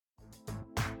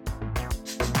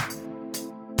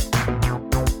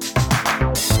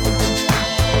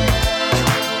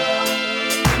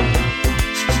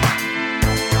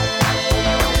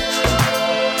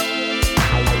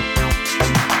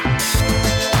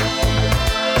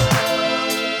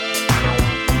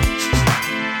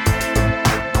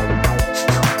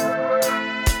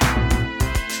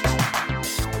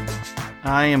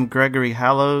I am Gregory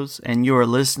Hallows, and you are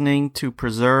listening to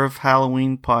Preserve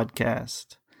Halloween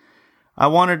Podcast. I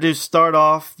wanted to start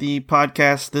off the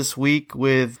podcast this week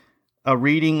with a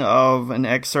reading of an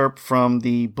excerpt from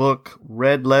the book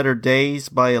Red Letter Days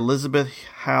by Elizabeth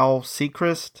Howe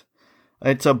Sechrist.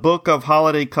 It's a book of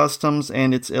holiday customs,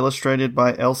 and it's illustrated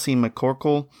by Elsie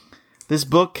McCorkle. This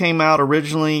book came out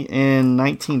originally in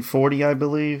 1940, I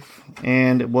believe,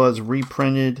 and it was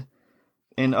reprinted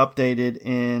and updated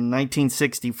in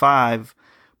 1965.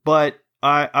 But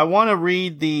I want to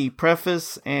read the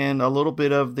preface and a little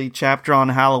bit of the chapter on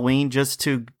Halloween just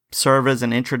to serve as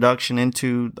an introduction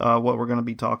into what we're going to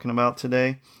be talking about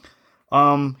today.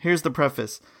 Here's the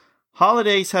preface.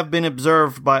 Holidays have been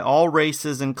observed by all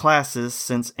races and classes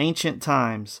since ancient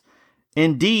times.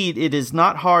 Indeed, it is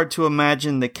not hard to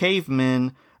imagine the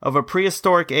cavemen of a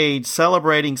prehistoric age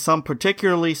celebrating some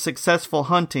particularly successful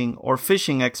hunting or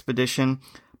fishing expedition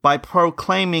by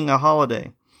proclaiming a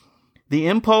holiday. The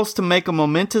impulse to make a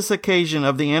momentous occasion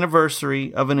of the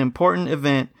anniversary of an important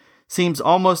event seems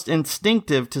almost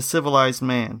instinctive to civilized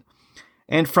man.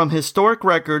 And from historic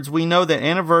records, we know that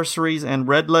anniversaries and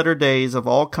red letter days of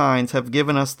all kinds have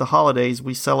given us the holidays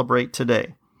we celebrate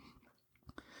today.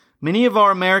 Many of our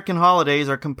American holidays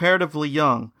are comparatively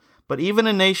young, but even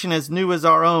a nation as new as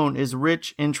our own is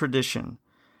rich in tradition.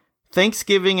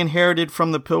 Thanksgiving inherited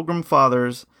from the Pilgrim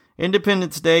Fathers,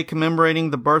 Independence Day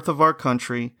commemorating the birth of our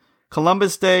country,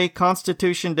 Columbus Day,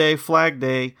 Constitution Day, Flag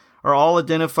Day are all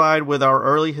identified with our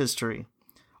early history.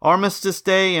 Armistice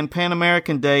Day and Pan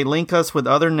American Day link us with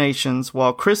other nations,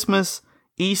 while Christmas,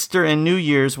 Easter, and New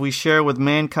Year's we share with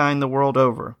mankind the world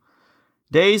over.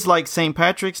 Days like St.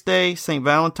 Patrick's Day, St.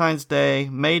 Valentine's Day,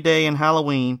 May Day, and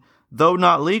Halloween, though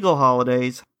not legal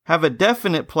holidays, have a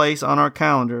definite place on our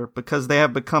calendar because they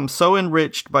have become so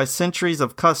enriched by centuries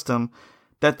of custom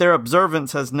that their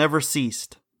observance has never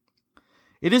ceased.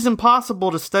 It is impossible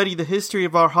to study the history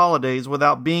of our holidays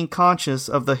without being conscious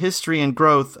of the history and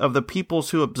growth of the peoples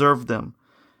who observed them.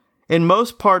 In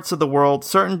most parts of the world,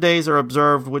 certain days are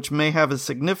observed which may have a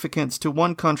significance to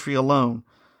one country alone,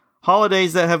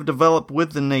 holidays that have developed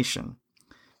with the nation.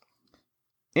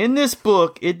 In this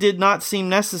book, it did not seem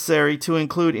necessary to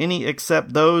include any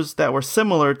except those that were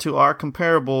similar to or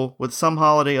comparable with some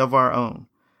holiday of our own.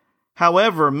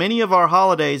 However, many of our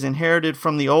holidays inherited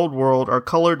from the Old World are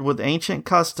colored with ancient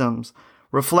customs,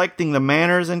 reflecting the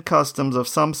manners and customs of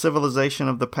some civilization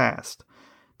of the past.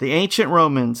 The ancient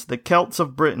Romans, the Celts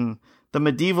of Britain, the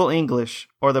medieval English,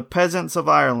 or the peasants of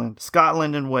Ireland,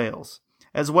 Scotland, and Wales,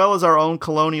 as well as our own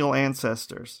colonial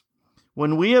ancestors.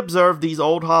 When we observe these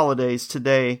old holidays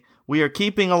today, we are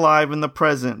keeping alive in the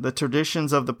present the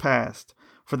traditions of the past,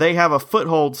 for they have a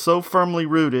foothold so firmly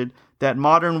rooted that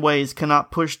modern ways cannot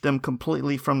push them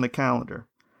completely from the calendar.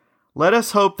 Let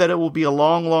us hope that it will be a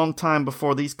long, long time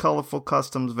before these colorful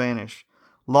customs vanish.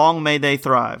 Long may they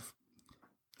thrive.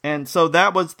 And so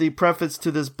that was the preface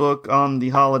to this book on the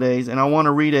holidays, and I want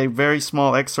to read a very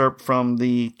small excerpt from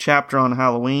the chapter on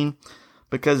Halloween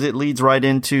because it leads right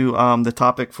into the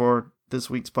topic for this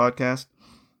week's podcast.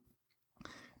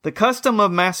 The custom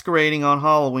of masquerading on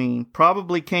Halloween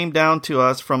probably came down to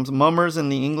us from mummers in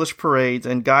the English parades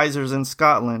and geysers in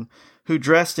Scotland who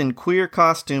dressed in queer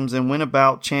costumes and went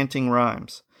about chanting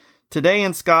rhymes. Today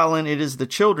in Scotland, it is the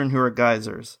children who are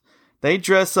geysers. They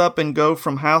dress up and go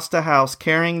from house to house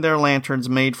carrying their lanterns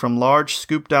made from large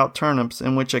scooped-out turnips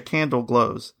in which a candle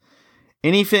glows.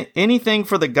 Anything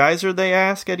for the geyser, they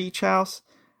ask at each house,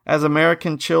 as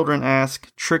American children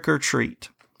ask, trick or treat.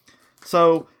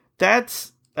 So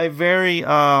that's a very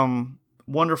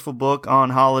wonderful book on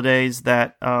holidays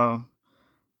that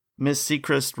Miss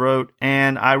Sechrist wrote,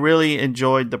 and I really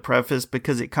enjoyed the preface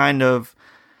because it kind of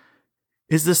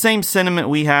is the same sentiment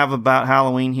we have about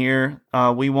Halloween here.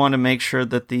 We want to make sure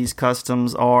that these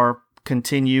customs are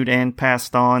continued and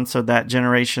passed on so that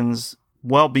generations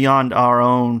well beyond our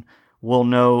own will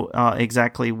know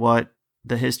exactly what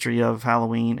the history of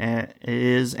Halloween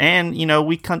is. And, you know,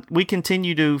 we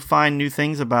continue to find new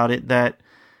things about it that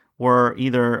were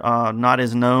either not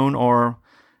as known or,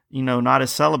 you know, not as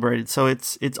celebrated. So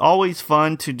it's always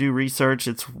fun to do research.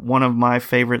 It's one of my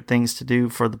favorite things to do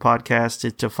for the podcast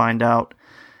is to find out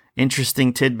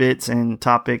interesting tidbits and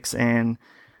topics. And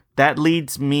that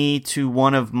leads me to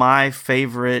one of my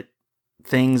favorite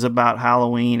things about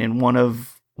Halloween and one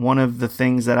of the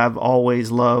things that I've always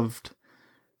loved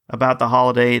about the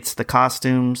holiday. It's the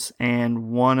costumes, and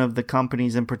one of the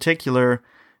companies in particular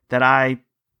that I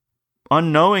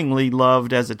unknowingly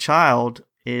loved as a child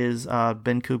is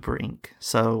Ben Cooper Inc.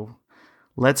 So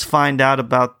let's find out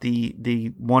about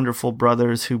the wonderful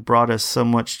brothers who brought us so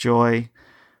much joy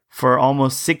for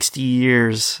almost 60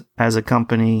 years as a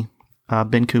company,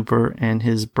 Ben Cooper and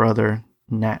his brother,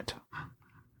 Nat.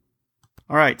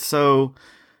 All right, so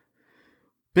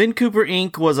Ben Cooper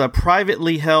Inc. was a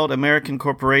privately held American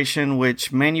corporation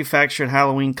which manufactured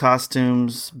Halloween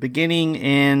costumes beginning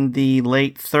in the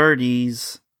late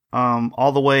 30s,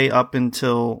 all the way up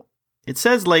until, it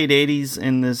says late 80s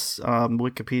in this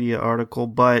Wikipedia article,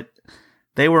 but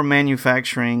they were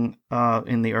manufacturing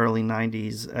in the early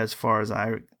 90s as far as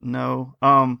I know.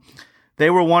 They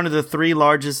were one of the 3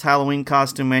 largest Halloween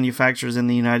costume manufacturers in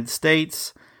the United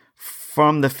States.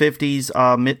 From the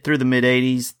 50s through the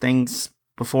mid-80s, things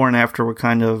before and after were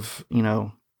kind of,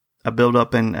 a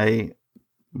build-up and a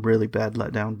really bad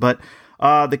letdown. But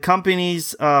the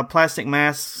company's plastic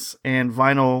masks and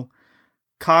vinyl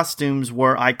costumes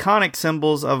were iconic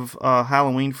symbols of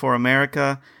Halloween for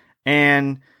America.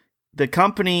 And the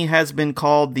company has been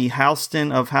called the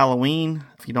Halston of Halloween.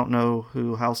 If you don't know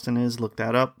who Halston is, look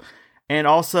that up. And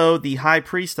also the High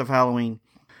Priest of Halloween.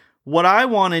 What I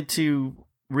wanted to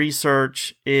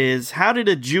research is, how did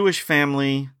a Jewish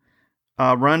family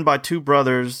run by 2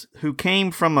 brothers who came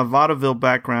from a vaudeville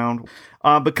background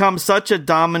become such a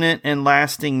dominant and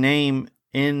lasting name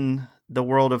in the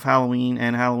world of Halloween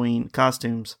and Halloween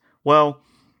costumes? Well,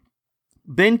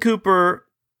 Ben Cooper,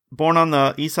 born on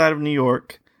the east side of New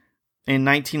York in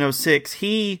 1906,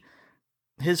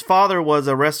 his father was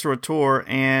a restaurateur,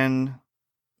 and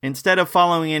instead of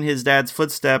following in his dad's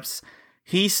footsteps,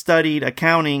 he studied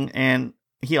accounting, and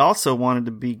he also wanted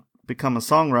to become a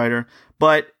songwriter.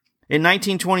 But in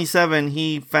 1927,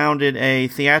 he founded a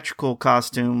theatrical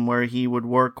costume where he would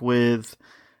work with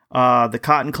the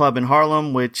Cotton Club in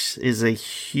Harlem, which is a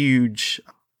huge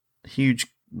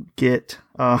get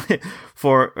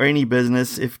for any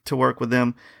business to work with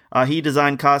them. He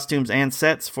designed costumes and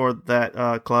sets for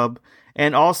that club.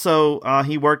 And also,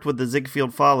 he worked with the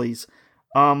Ziegfeld Follies.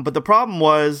 But the problem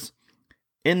was,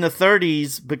 in the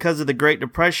 30s, because of the Great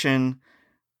Depression,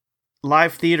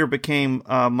 live theater became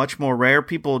much more rare.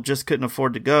 People just couldn't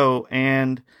afford to go.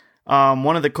 And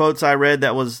one of the quotes I read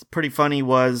that was pretty funny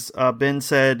was Ben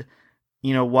said,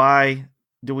 why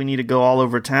do we need to go all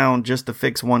over town just to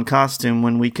fix one costume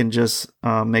when we can just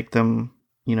make them,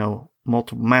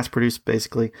 multiple, mass produced,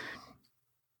 basically.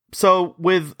 So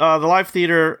with the live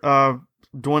theater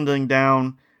dwindling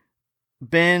down,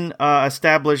 Ben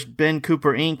established Ben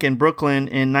Cooper Inc. in Brooklyn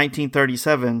in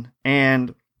 1937,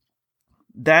 and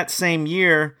that same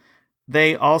year,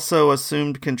 they also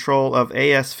assumed control of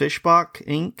A.S. Fishbach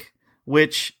Inc.,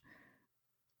 which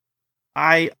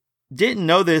I didn't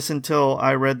know this until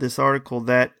I read this article,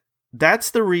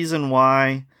 that's the reason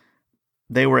why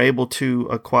they were able to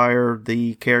acquire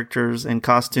the characters and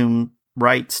costume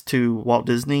rights to Walt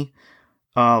Disney,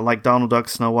 like Donald Duck,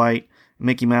 Snow White,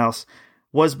 Mickey Mouse,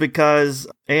 was because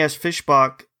A.S.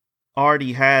 Fishbach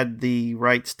already had the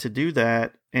rights to do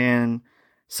that. And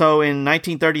so in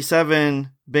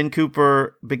 1937, Ben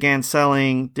Cooper began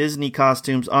selling Disney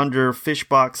costumes under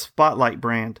Fishbach's Spotlight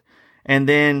brand. And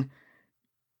then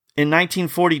in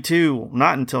 1942,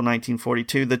 not until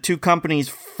 1942, the 2 companies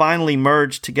finally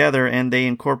merged together and they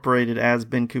incorporated as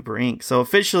Ben Cooper Inc. So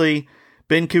officially,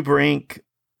 Ben Cooper Inc.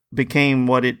 became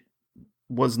what it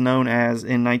was known as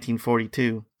in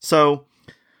 1942. So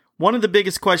one of the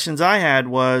biggest questions I had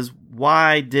was,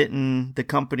 why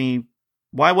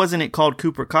wasn't it called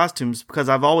Cooper Costumes? Because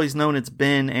I've always known it's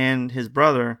Ben and his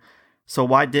brother. So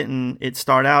why didn't it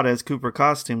start out as Cooper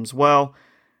Costumes? Well,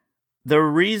 the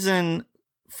reason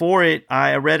for it,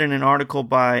 I read in an article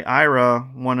by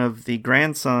Ira, one of the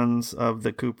grandsons of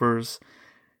the Coopers.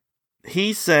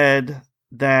 He said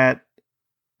that,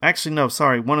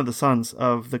 one of the sons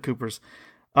of the Coopers.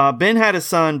 Ben had a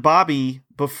son, Bobby,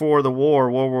 before the war,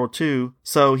 World War II.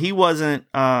 So he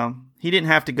didn't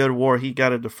have to go to war. He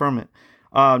got a deferment.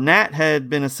 Nat had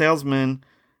been a salesman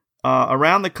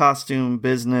around the costume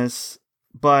business,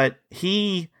 but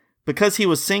because he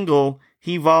was single,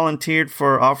 he volunteered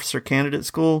for officer candidate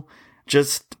school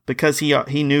just because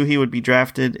he knew he would be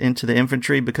drafted into the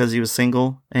infantry because he was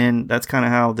single, and that's kind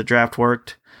of how the draft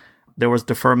worked. There was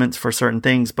deferments for certain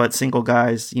things, but single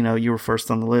guys, you were first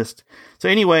on the list. So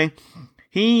anyway,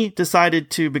 he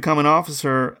decided to become an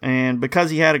officer, and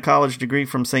because he had a college degree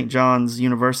from St. John's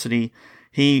University,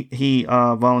 he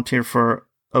volunteered for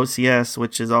OCS,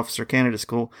 which is Officer Candidate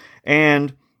School.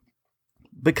 And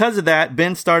because of that,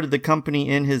 Ben started the company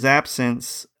in his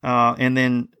absence, and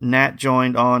then Nat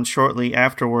joined on shortly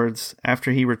afterwards,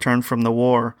 after he returned from the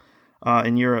war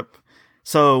in Europe.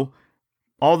 So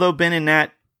although Ben and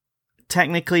Nat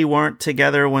technically weren't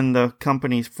together when the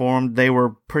company formed, they were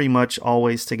pretty much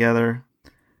always together.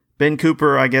 Ben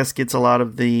Cooper, I guess, gets a lot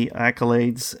of the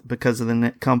accolades because of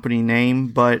the company name,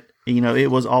 but,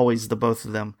 it was always the both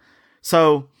of them.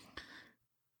 So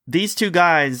these two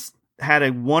guys had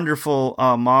a wonderful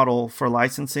model for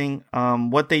licensing.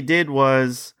 What they did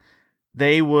was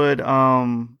they would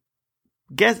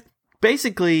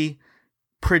basically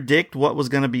predict what was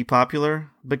going to be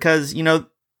popular because,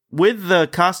 with the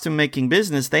costume making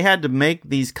business, they had to make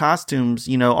these costumes,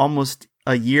 almost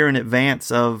a year in advance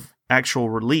of actual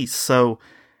release. So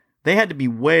they had to be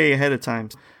way ahead of time.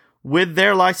 With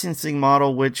their licensing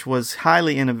model, which was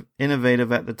highly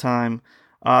innovative at the time,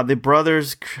 the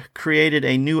brothers created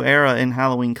a new era in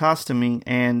Halloween costuming,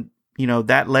 and,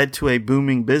 that led to a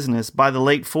booming business. By the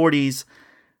late 40s,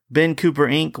 Ben Cooper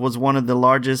Inc. was one of the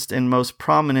largest and most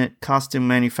prominent costume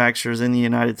manufacturers in the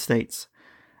United States.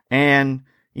 And,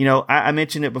 I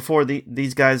mentioned it before,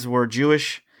 these guys were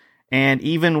Jewish, and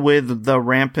even with the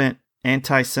rampant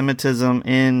anti-Semitism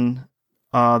in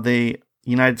the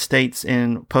United States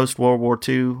in post-World War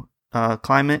II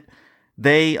climate,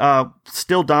 they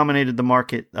still dominated the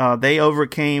market. They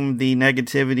overcame the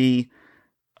negativity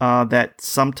that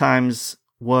sometimes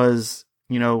was,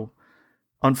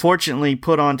 unfortunately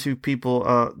put onto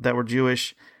people that were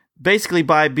Jewish, basically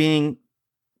by being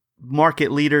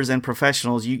market leaders and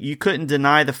professionals. You couldn't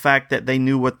deny the fact that they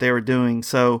knew what they were doing.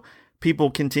 So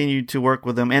people continued to work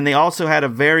with them. And they also had a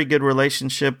very good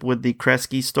relationship with the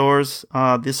Kresge stores.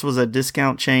 This was a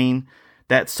discount chain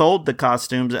that sold the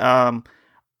costumes.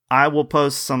 I will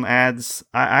post some ads.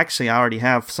 I already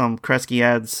have some Kresge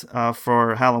ads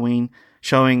for Halloween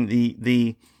showing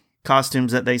the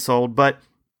costumes that they sold. But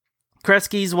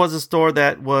Kresge's was a store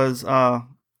that was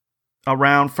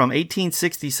around from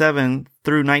 1867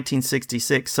 through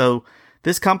 1966. So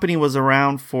this company was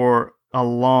around for a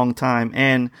long time.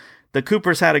 And the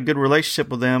Coopers had a good relationship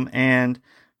with them, and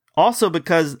also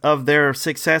because of their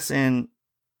success in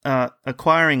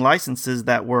acquiring licenses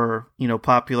that were,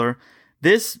 popular,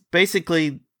 this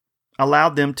basically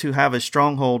allowed them to have a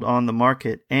stronghold on the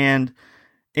market. And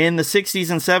in the 60s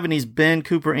and 70s, Ben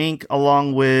Cooper Inc.,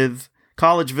 along with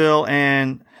Collegeville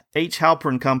and H.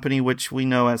 Halpern Company, which we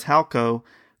know as Halco,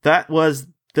 that was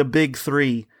the big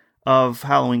three of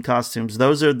Halloween costumes.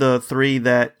 Those are the three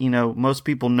that, most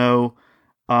people know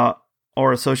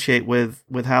or associate with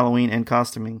Halloween and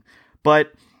costuming.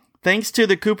 But thanks to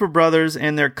the Cooper brothers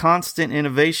and their constant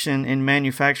innovation in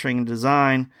manufacturing and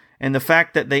design, and the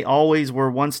fact that they always were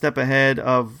one step ahead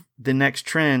of the next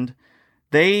trend,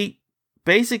 they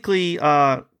basically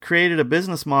created a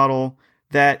business model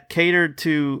that catered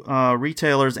to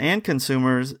retailers and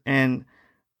consumers and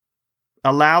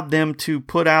allowed them to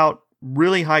put out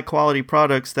really high quality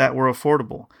products that were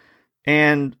affordable.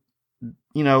 And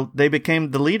they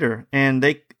became the leader, and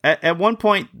they at one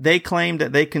point they claimed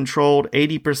that they controlled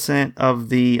 80% of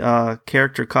the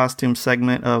character costume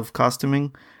segment of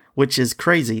costuming, which is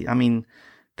crazy. I mean,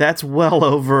 that's well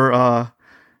over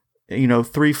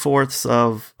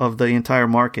 3/4 of the entire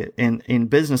market, and in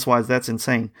business wise, that's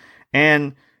insane.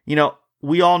 And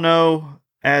we all know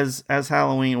as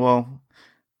Halloween, well,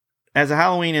 as a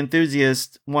Halloween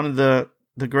enthusiast, one of the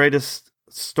greatest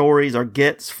stories or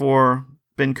gets for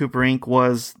Ben Cooper Inc.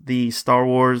 was the Star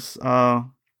Wars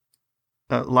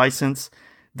license.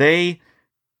 They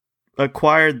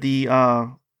acquired the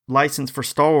license for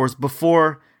Star Wars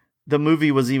before the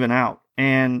movie was even out.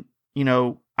 And,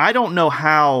 I don't know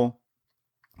how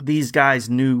these guys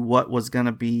knew what was going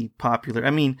to be popular.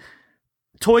 I mean,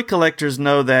 toy collectors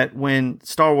know that when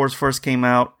Star Wars first came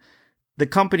out, the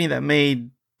company that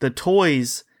made the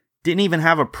toys didn't even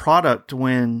have a product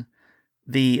when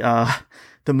the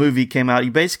movie came out.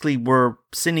 You basically were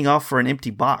sending off for an empty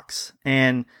box.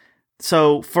 And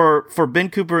so for Ben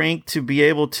Cooper Inc. to be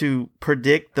able to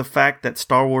predict the fact that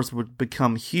Star Wars would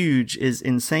become huge is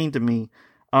insane to me.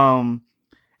 And,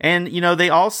 they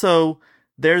also,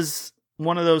 there's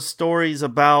one of those stories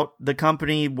about the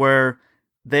company where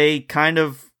they kind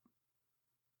of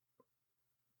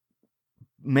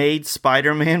made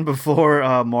Spider-Man before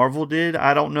Marvel did.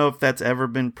 I don't know if that's ever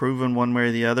been proven one way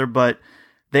or the other, but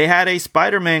they had a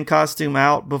Spider-Man costume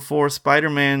out before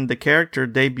Spider-Man, the character,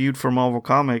 debuted for Marvel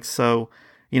Comics. So,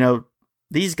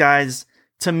 these guys,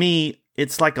 to me,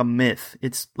 it's like a myth.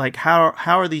 It's like, how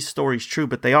are these stories true?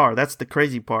 But they are. That's the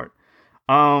crazy part.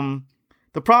 The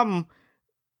problem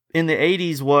in the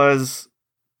 80s was,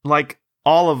 like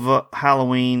all of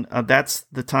Halloween, that's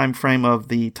the time frame of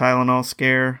the Tylenol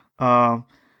scare.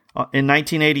 In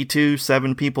 1982,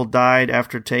 7 people died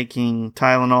after taking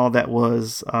Tylenol that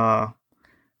was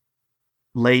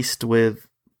laced with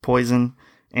poison.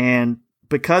 And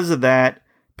because of that,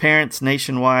 parents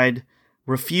nationwide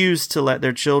refused to let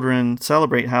their children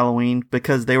celebrate Halloween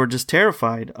because they were just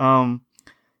terrified.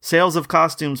 Sales of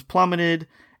costumes plummeted,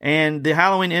 and the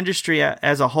Halloween industry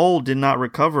as a whole did not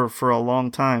recover for a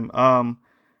long time.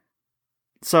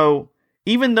 So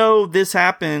even though this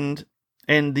happened,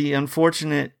 and the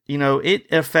unfortunate,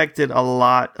 it affected a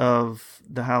lot of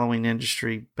the Halloween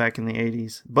industry back in the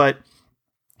 80s. But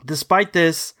despite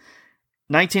this,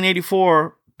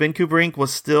 1984, Ben Cooper Inc.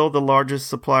 was still the largest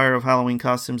supplier of Halloween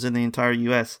costumes in the entire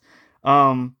U.S.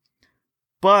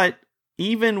 But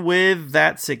even with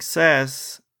that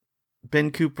success,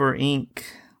 Ben Cooper Inc.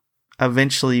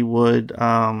 eventually would,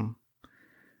 I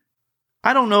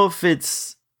don't know if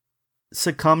it's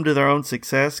succumb to their own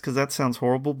success, because that sounds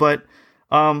horrible, but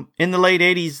in the late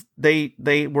 80s,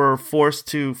 they were forced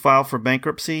to file for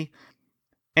bankruptcy.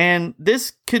 And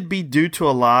this could be due to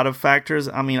a lot of factors.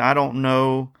 I mean, I don't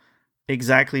know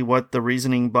exactly what the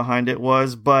reasoning behind it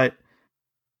was, but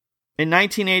in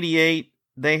 1988,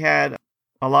 they had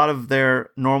a lot of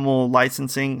their normal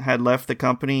licensing had left the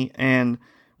company and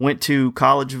went to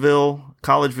Collegeville.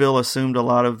 Collegeville assumed a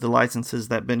lot of the licenses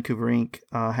that Ben Cooper Inc.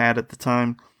 Had at the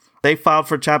time. They filed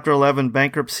for Chapter 11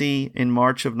 bankruptcy in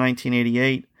March of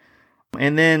 1988.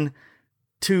 And then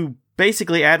to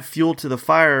basically add fuel to the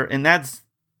fire, and that's,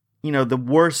 the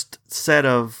worst set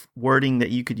of wording that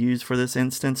you could use for this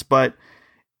instance, but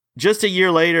just a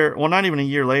year later, well, not even a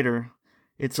year later,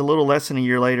 it's a little less than a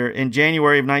year later, in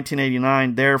January of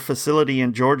 1989, their facility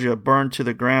in Georgia burned to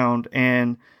the ground,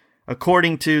 and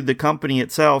according to the company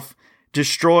itself,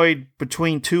 destroyed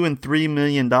between $2 and $3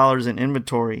 million in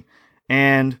inventory.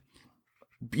 And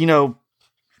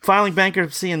filing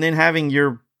bankruptcy and then having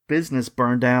your business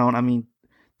burned down, I mean,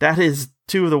 that is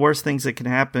two of the worst things that can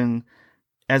happen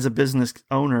as a business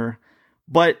owner.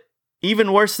 But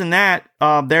even worse than that,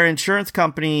 their insurance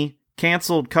company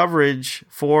canceled coverage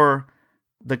for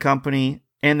the company,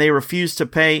 and they refused to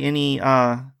pay any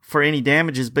for any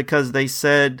damages because they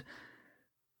said,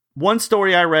 one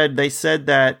story I read, they said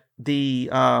that the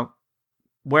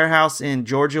warehouse in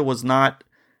Georgia was not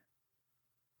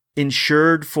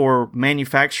insured for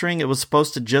manufacturing. It was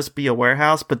supposed to just be a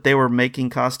warehouse, but they were making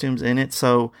costumes in it,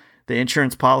 so the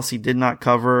insurance policy did not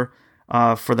cover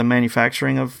for the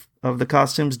manufacturing of the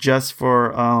costumes, just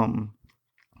for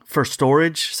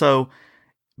storage. So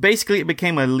basically it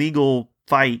became a legal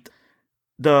fight.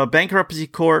 The bankruptcy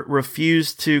court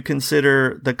refused to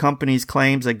consider the company's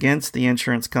claims against the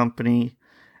insurance company,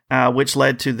 which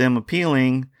led to them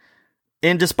appealing.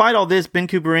 And despite all this, Ben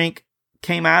Cooper Inc.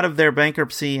 came out of their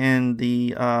bankruptcy in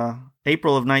the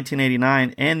April of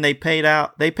 1989, and they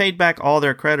paid back all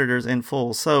their creditors in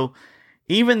full. So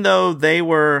even though they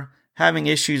were having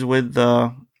issues with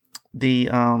the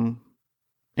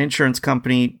insurance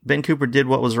company, Ben Cooper did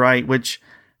what was right, which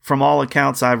from all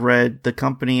accounts I've read, the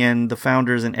company and the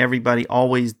founders and everybody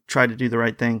always tried to do the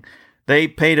right thing. They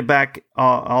paid back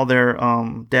all their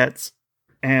debts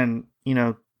and,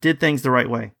 did things the right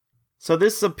way. So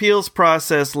this appeals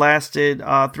process lasted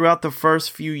throughout the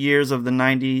first few years of the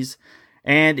 90s,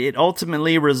 and it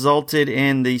ultimately resulted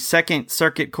in the Second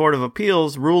Circuit Court of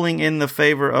Appeals ruling in the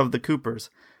favor of the Coopers.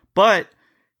 But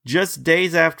just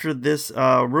days after this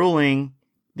ruling,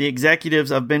 the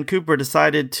executives of Ben Cooper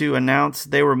decided to announce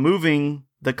they were moving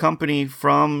the company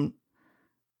from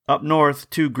up north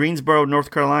to Greensboro,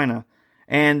 North Carolina.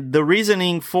 And the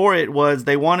reasoning for it was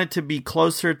they wanted to be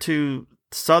closer to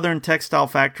southern textile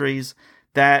factories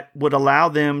that would allow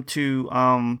them to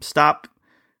stop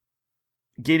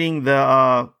getting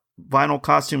the vinyl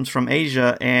costumes from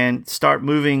Asia and start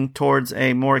moving towards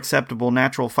a more acceptable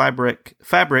natural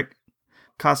fabric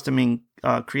costuming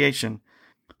creation.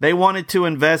 They wanted to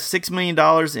invest $6 million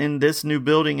in this new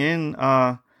building in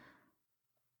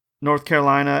North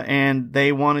Carolina, and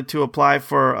they wanted to apply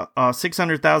for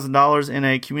 $600,000 in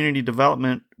a community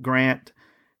development grant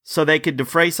so they could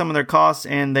defray some of their costs,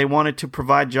 and they wanted to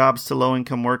provide jobs to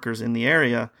low-income workers in the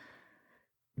area.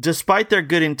 Despite their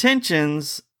good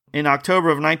intentions, in October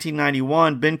of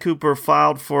 1991, Ben Cooper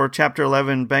filed for Chapter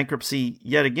 11 bankruptcy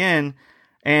yet again,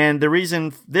 and the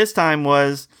reason this time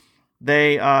was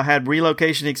they had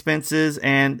relocation expenses,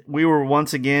 and we were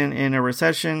once again in a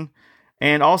recession,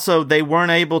 and also they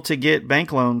weren't able to get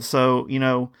bank loans, so,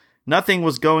 nothing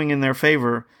was going in their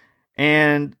favor,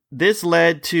 and this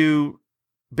led to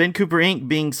Ben Cooper Inc.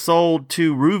 being sold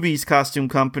to Ruby's Costume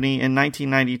Company in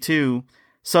 1992.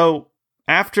 So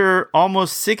after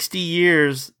almost 60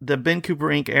 years, the Ben Cooper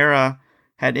Inc. era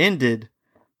had ended,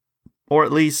 or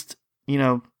at least,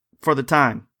 for the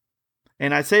time.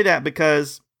 And I say that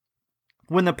because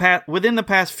within the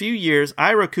past few years,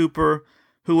 Ira Cooper,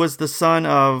 who was the son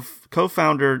of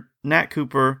co-founder Nat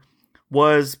Cooper,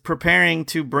 was preparing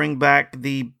to bring back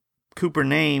the Cooper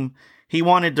name. He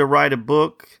wanted to write a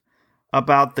book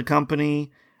about the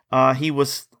company. He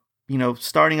was,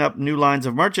 starting up new lines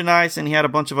of merchandise, and he had a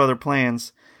bunch of other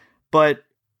plans. But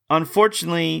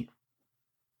unfortunately,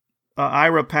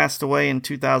 Ira passed away in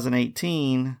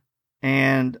 2018,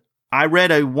 and I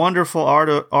read a wonderful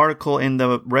article in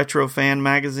the Retro Fan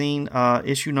magazine,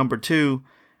 issue number 2.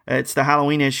 It's the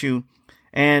Halloween issue.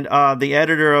 And the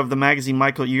editor of the magazine,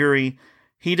 Michael Urie,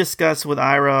 he discussed with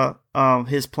Ira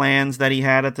his plans that he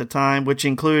had at the time, which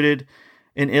included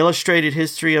an illustrated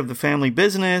history of the family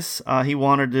business. He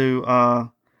wanted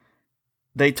to...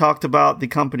 they talked about the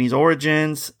company's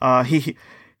origins.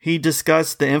 He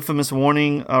discussed the infamous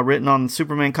warning written on the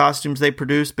Superman costumes they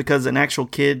produced because an actual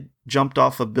kid jumped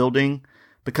off a building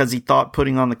because he thought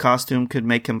putting on the costume could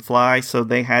make him fly. So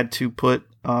they had to put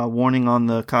a warning on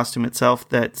the costume itself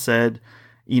that said,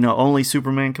 only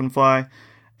Superman can fly.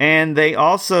 And they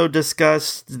also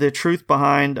discussed the truth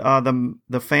behind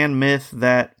the fan myth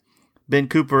that Ben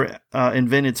Cooper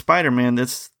invented Spider-Man.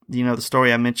 That's, the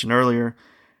story I mentioned earlier.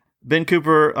 Ben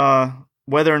Cooper,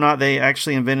 whether or not they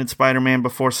actually invented Spider-Man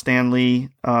before Stan Lee,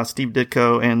 Steve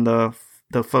Ditko, and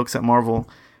the folks at Marvel,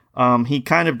 he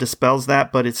kind of dispels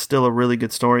that, but it's still a really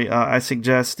good story. I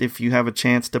suggest if you have a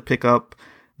chance to pick up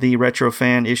the Retro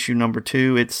Fan issue number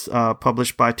 2, it's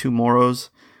published by Two Moros.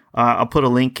 I'll put a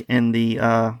link in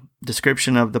the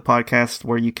description of the podcast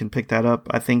where you can pick that up.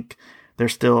 I think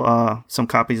there's still some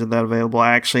copies of that available.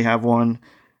 I actually have one,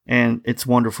 and it's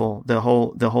wonderful. The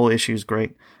whole issue is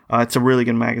great. It's a really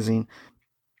good magazine.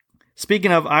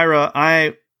 Speaking of Ira,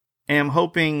 I am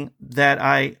hoping that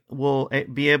I will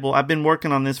be able... I've been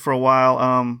working on this for a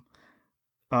while.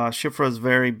 Shifra is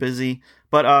very busy.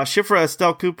 But Shifra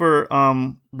Estelle Cooper,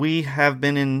 we have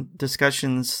been in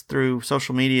discussions through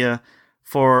social media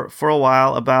for a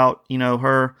while about,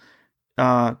 her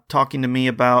talking to me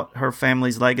about her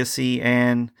family's legacy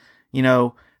and,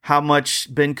 how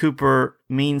much Ben Cooper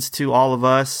means to all of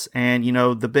us and,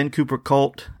 the Ben Cooper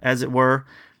cult, as it were.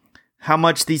 How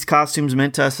much these costumes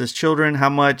meant to us as children, how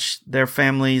much their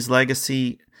family's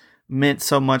legacy meant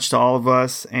so much to all of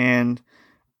us. And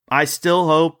I still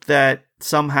hope that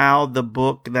somehow the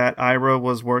book that Ira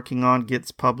was working on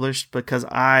gets published, because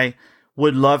I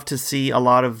would love to see a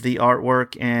lot of the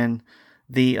artwork and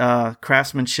the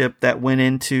craftsmanship that went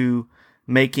into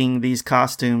making these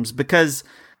costumes, because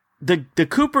the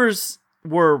Coopers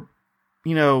were,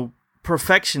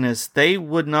 perfectionists. They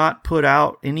would not put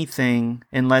out anything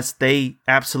unless they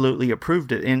absolutely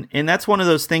approved it. And that's one of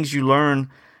those things you learn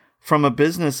from a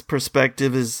business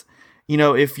perspective is,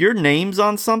 if your name's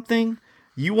on something,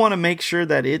 you want to make sure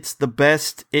that it's the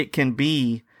best it can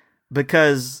be,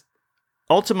 because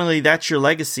ultimately that's your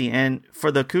legacy. And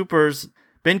for the Coopers,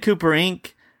 Ben Cooper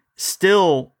Inc.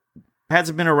 still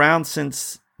hasn't been around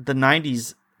since the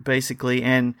 90s, basically.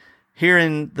 And here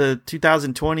in the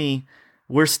 2020,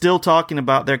 we're still talking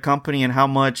about their company and how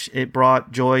much it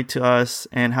brought joy to us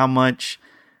and how much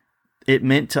it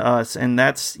meant to us. And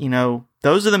that's,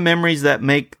 those are the memories that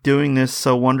make doing this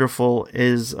so wonderful.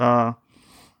 Is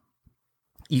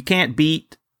you can't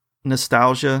beat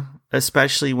nostalgia,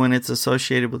 especially when it's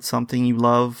associated with something you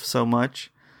love so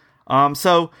much.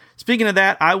 So speaking of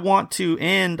that, I want to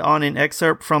end on an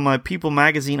excerpt from a People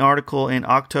magazine article in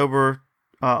October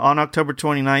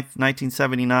 29th,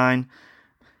 1979.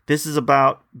 This is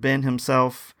about Ben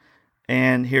himself,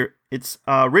 and here it's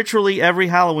ritually every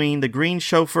Halloween, the green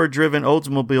chauffeur-driven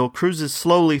Oldsmobile cruises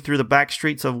slowly through the back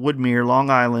streets of Woodmere, Long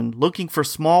Island, looking for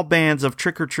small bands of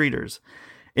trick-or-treaters.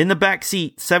 In the back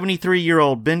seat,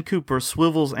 73-year-old Ben Cooper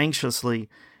swivels anxiously,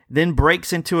 then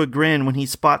breaks into a grin when he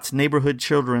spots neighborhood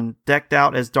children decked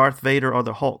out as Darth Vader or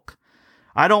the Hulk.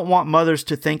 I don't want mothers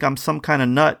to think I'm some kind of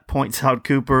nut, points out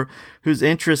Cooper, whose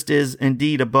interest is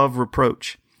indeed above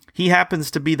reproach. He happens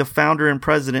to be the founder and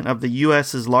president of the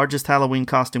U.S.'s largest Halloween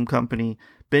costume company,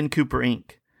 Ben Cooper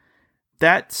Inc.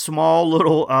 That small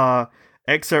little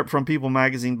excerpt from People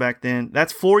magazine back then,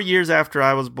 that's 4 years after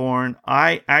I was born.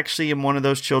 I actually am one of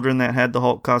those children that had the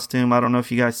Hulk costume. I don't know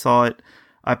if you guys saw it.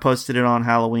 I posted it on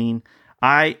Halloween.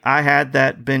 I had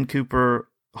that Ben Cooper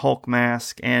Hulk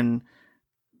mask, and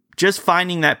just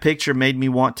finding that picture made me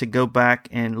want to go back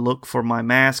and look for my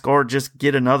mask or just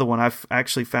get another one. I've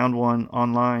actually found one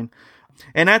online.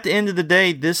 And at the end of the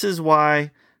day, this is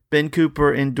why Ben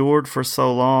Cooper endured for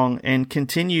so long and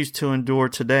continues to endure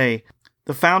today.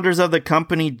 The founders of the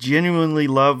company genuinely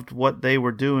loved what they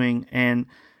were doing, and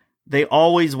they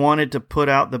always wanted to put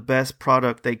out the best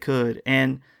product they could.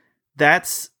 And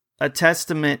that's a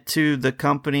testament to the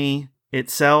company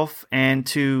itself and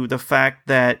to the fact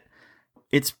that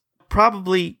it's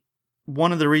probably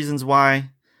one of the reasons why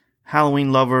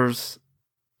Halloween lovers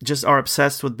just are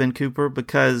obsessed with Ben Cooper,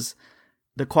 because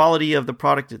the quality of the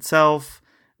product itself,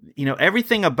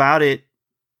 everything about it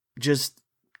just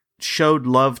showed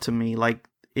love to me. Like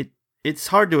it's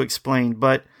hard to explain,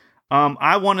 but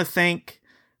I want to thank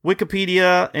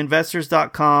Wikipedia,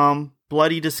 Investors.com,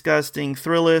 Bloody Disgusting,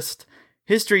 Thrillist,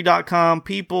 History.com,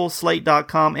 People,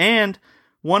 Slate.com, and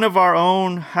one of our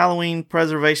own Halloween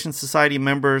Preservation Society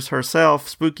members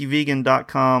herself,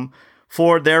 SpookyVegan.com,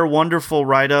 for their wonderful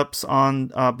write-ups on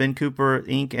Ben Cooper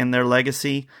Inc. and their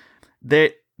legacy.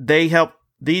 They help.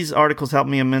 These articles help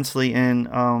me immensely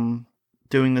in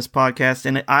doing this podcast,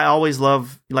 and I always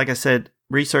love, like I said,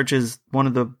 research is one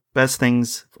of the best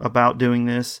things about doing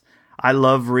this. I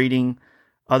love reading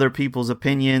other people's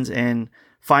opinions and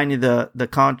finding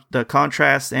the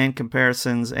contrasts and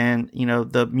comparisons, and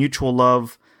the mutual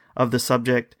love of the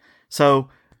subject. So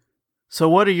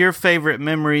what are your favorite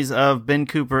memories of Ben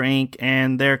Cooper Inc.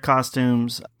 and their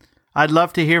costumes? I'd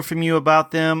love to hear from you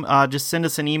about them. Just send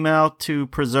us an email to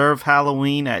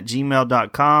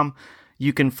preservehalloween@gmail.com.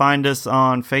 You can find us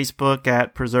on Facebook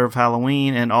at Preserve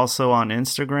Halloween and also on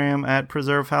Instagram at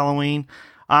Preserve Halloween.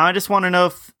 I just want to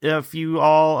know if you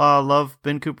all love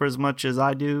Ben Cooper as much as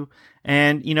I do.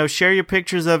 And, share your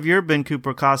pictures of your Ben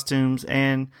Cooper costumes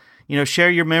and,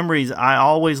 share your memories. I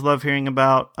always love hearing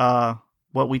about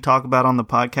what we talk about on the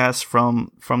podcast from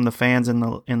the fans and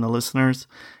the listeners.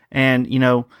 And,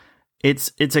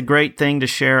 it's a great thing to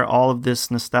share all of this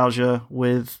nostalgia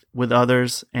with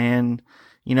others. And,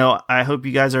 I hope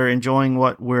you guys are enjoying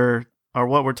what we're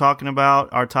talking about,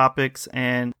 our topics.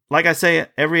 And like I say,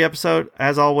 every episode,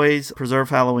 as always,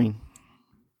 preserve Halloween.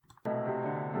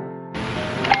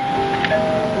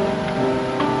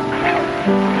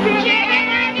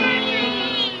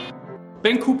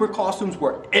 Ben Cooper costumes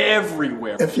were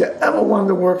everywhere. If you ever wanted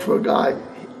to work for a guy,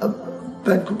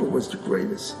 Ben Cooper was the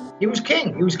greatest. He was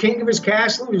king. He was king of his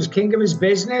castle. He was king of his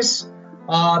business.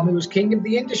 He was king of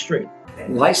the industry.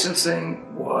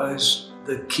 Licensing was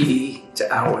the key to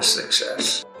our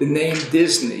success. The name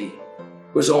Disney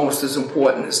was almost as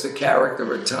important as the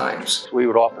character at times. We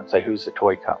would often say, who's the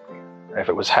toy company? If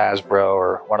it was Hasbro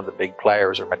or one of the big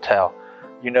players or Mattel,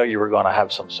 you were going to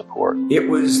have some support. It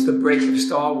was the break of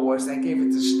Star Wars that gave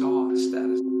it the star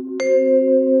status.